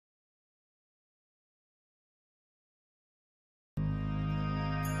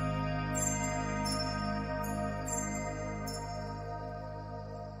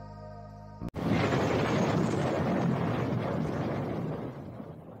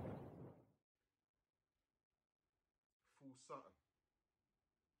Sutton.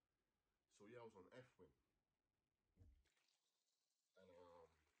 So yeah, I was on F wing, and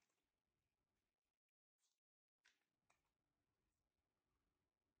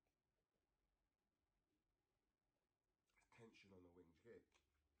tension on the wing. Do you get it?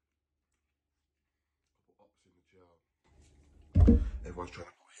 Couple ops in the jail. Everyone's trying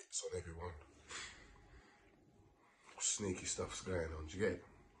to put hits on everyone. Sneaky stuff's going on. Do you get it?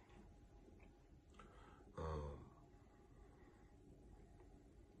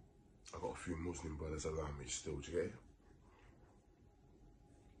 I got a few Muslim brothers around me still. Do you get it?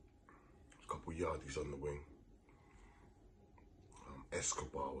 A couple yardies on the wing.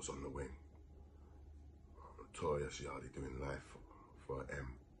 Escobar was on the wing. Notorious yardie doing life for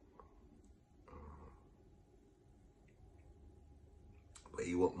M. But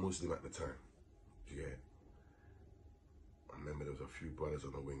he wasn't Muslim at the time. Do you get it? I remember there was a few brothers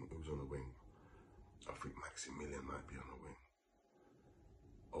on the wing. Who was on the wing? I think Maximilian might be on the wing.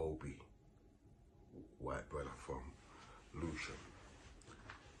 Obi, white brother from Lucian.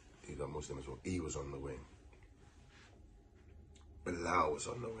 He's a Muslim as well. He was on the wing. Bilal was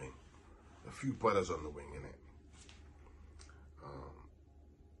on the wing. A few brothers on the wing, innit?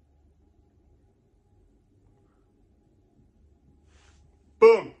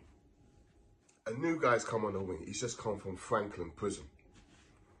 Boom! A new guy's come on the wing. He's just come from Franklin prison.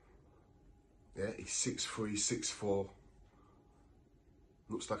 Yeah, he's 6'3", 6'4".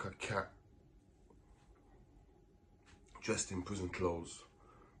 Looks like a cat. Dressed in prison clothes.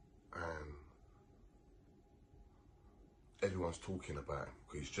 And everyone's talking about him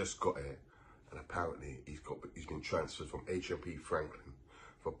because he's just got here, and apparently he's been transferred from HMP Franklin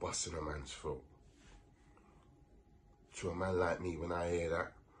for busting a man's throat. To a man like me, when I hear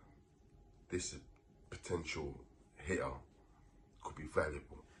that, this potential hitter could be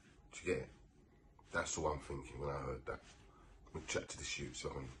valuable. Do you get it? That's all I'm thinking when I heard that. I'm gonna chat to the shoot so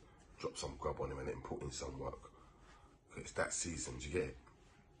I can drop some grub on him and then put in some work. It's that season, do you get it?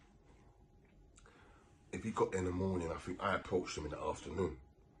 If he got there in the morning, I think I approached him in the afternoon.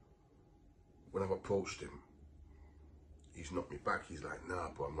 When I've approached him, he's knocked me back. He's like, nah,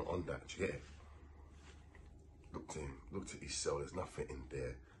 bro, I'm not on that. Do you get it? Looked at him, looked at his cell, there's nothing in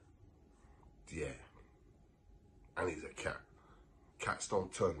there. Yeah. And he's a cat. Cats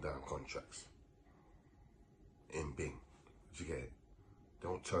don't turn down contracts. In Bing. Do you get it?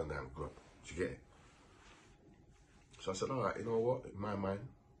 Don't turn down grub. Do you get it? So I said, all right, you know what? In my mind,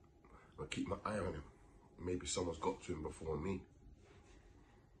 I'll keep my eye on him. Maybe someone's got to him before me.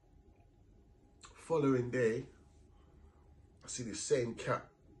 Following day, I see the same cat,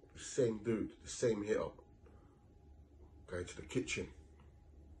 the same dude, the same hitter, going to the kitchen.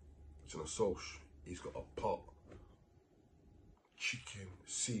 It's in a sauce. He's got a pot, chicken,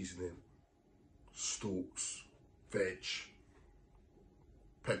 seasoning, stalks, veg,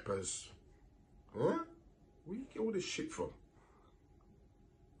 peppers. Huh? Where you get all this shit from?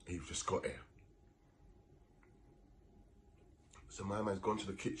 You've just got here. So my man's gone to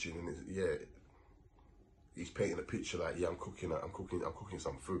the kitchen and he's painting a picture like, yeah, I'm cooking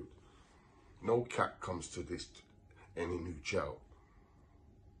some food. No cat comes to any new jail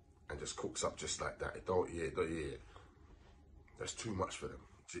and just cooks up just like that. Don't. That's too much for them.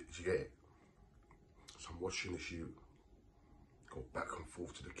 Do you get it? So I'm watching the shoot, go back and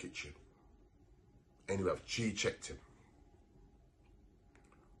forth to the kitchen. Anyway, I've G-checked him.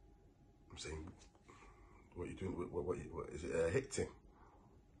 I'm saying, what are you doing? What is it, a hit thing?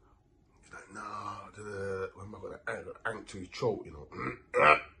 He's like, nah, when am I going to ank to his throat, you know? Do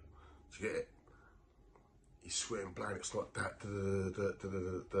you get it? He's sweating blind, it's not that.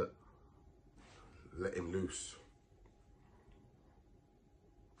 Let him loose.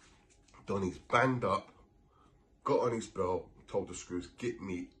 Donnie's banged up, got on his belt, told the screws, get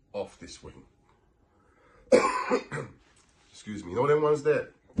me off this wing. Excuse me, you know them ones there?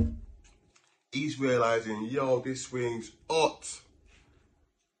 He's realising, yo, this wing's hot.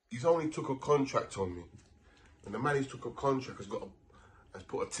 He's only took a contract on me. And the man who's took a contract has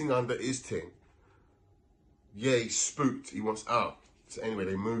put a thing under his thing. Yeah, he's spooked, he wants out. So anyway,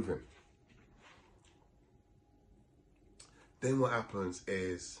 they move him. Then what happens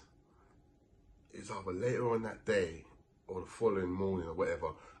is either later on that day or the following morning or whatever,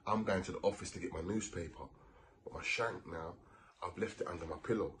 I'm going to the office to get my newspaper. But my shank now, I've left it under my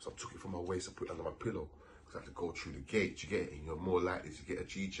pillow. So I took it from my waist and put it under my pillow. Because I have to go through the gate, you get it? And you're more likely to get a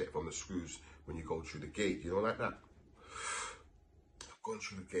G-check from the screws when you go through the gate, you know, like that. I've gone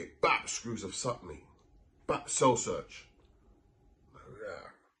through the gate, bap, screws have sucked me. Bap, cell search. Yeah,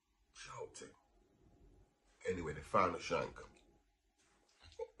 shouting. Anyway, they found the shank.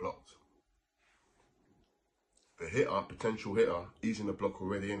 Got blocked. The hitter, potential hitter, he's in the block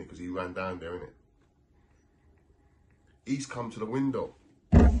already, innit? Because he ran down there, innit? He's come to the window.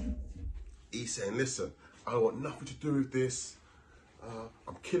 He's saying, listen, I don't want nothing to do with this.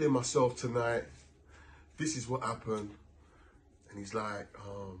 I'm killing myself tonight. This is what happened. And he's like,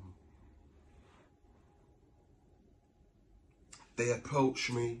 they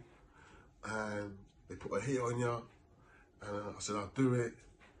approached me and they put a hit on you. And I said, I'll do it.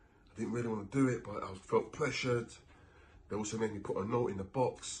 I didn't really want to do it, but I felt pressured. They also made me put a note in the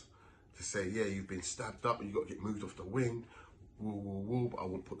box to say, yeah, you've been stabbed up and you got to get moved off the wing. Woo, woo, woo, but I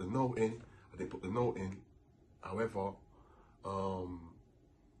won't put the note in. I didn't put the note in. However,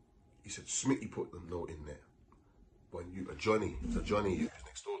 he said, Smitty put the note in there. When you, Johnny who's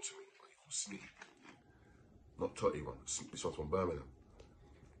next door to me, but he called Smitty. Not Totty one, this one's from Birmingham.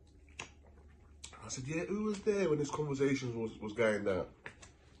 I said, yeah, who was there when this conversation was going down?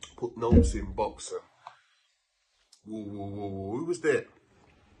 Put notes in box and woo, woo, woo, woo. Who was there?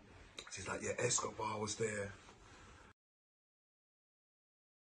 She's like, yeah, Escobar was there.